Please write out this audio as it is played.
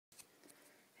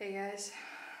Hey guys,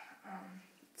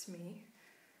 it's me.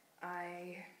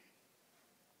 If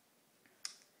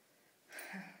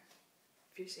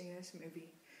you're seeing this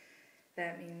movie,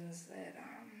 that means that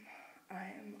I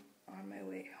am on my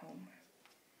way home.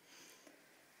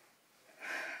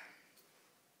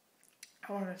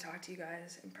 I want to talk to you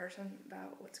guys in person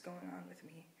about what's going on with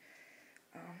me.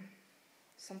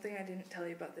 Something I didn't tell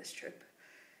you about this trip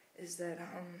is that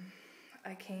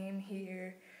I came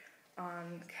here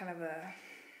on kind of a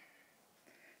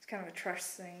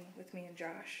trust thing with me and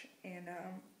Josh, and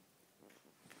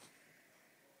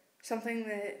something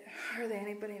that hardly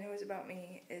anybody knows about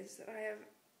me is that I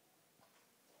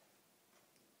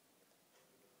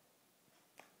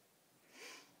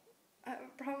have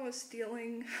a problem with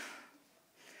stealing.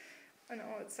 I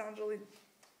know it sounds really,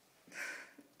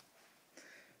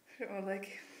 I don't know,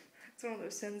 like it's one of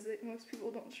those sins that most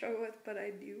people don't struggle with, but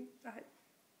I do.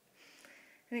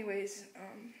 Anyways,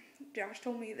 Josh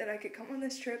told me that I could come on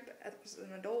this trip as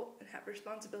an adult and have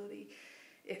responsibility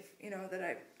if,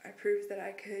 that I proved that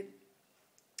I could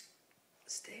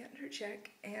stay under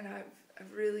check, and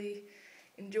I've really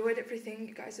enjoyed everything.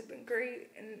 You guys have been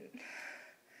great,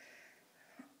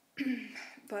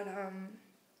 but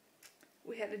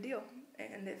we had a deal,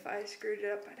 and if I screwed it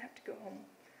up, I'd have to go home.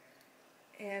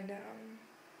 And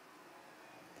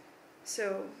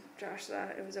so Josh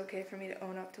thought it was okay for me to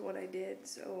own up to what I did,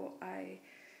 so I'm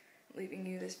leaving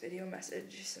you this video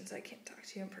message since I can't talk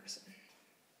to you in person.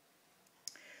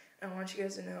 I want you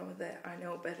guys to know that I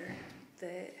know better,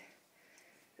 that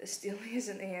stealing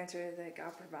isn't the answer, that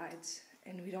God provides,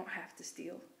 and we don't have to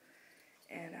steal.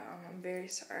 And I'm very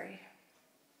sorry.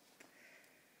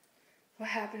 What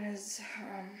happened is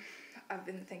I've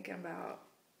been thinking about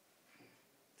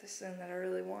the sin that I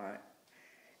really want,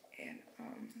 and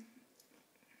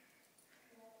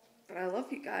but I love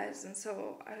you guys, and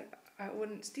so I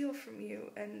wouldn't steal from you,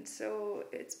 and so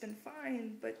it's been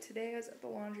fine. But today I was at the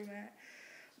laundromat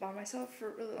by myself for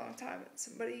a really long time, and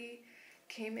somebody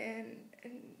came in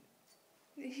and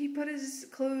he put his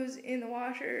clothes in the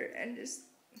washer and just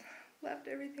left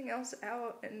everything else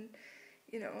out, and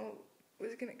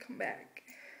was gonna come back.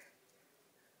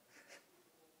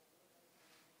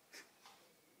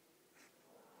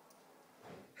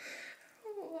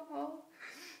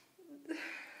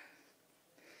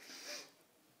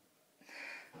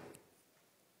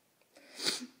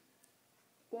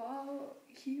 While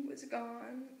he was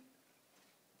gone,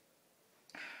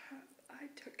 I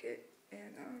took it,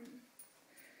 and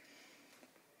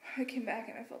I came back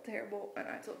and I felt terrible, and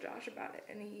I told Josh about it,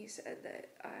 and he said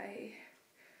that I,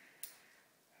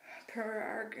 per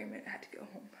our agreement, had to go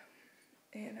home.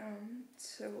 And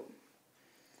so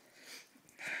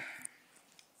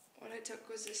what I took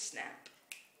was a snap,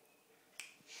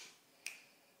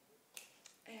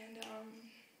 and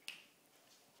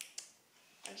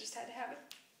I just had to have it.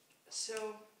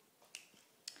 So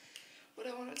what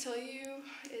I want to tell you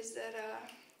is that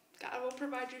God will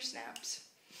provide your snaps.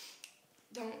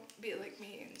 Don't be like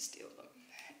me and steal them.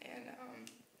 And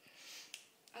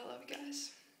I love you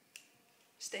guys.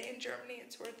 Stay in Germany,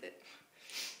 it's worth it.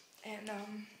 And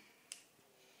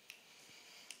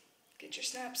get your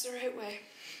snaps the right way.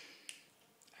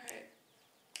 Alright.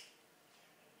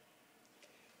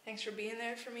 Thanks for being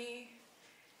there for me.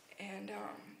 And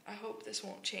I hope this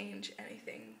won't change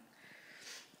anything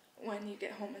when you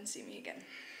get home and see me again.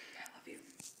 I love you.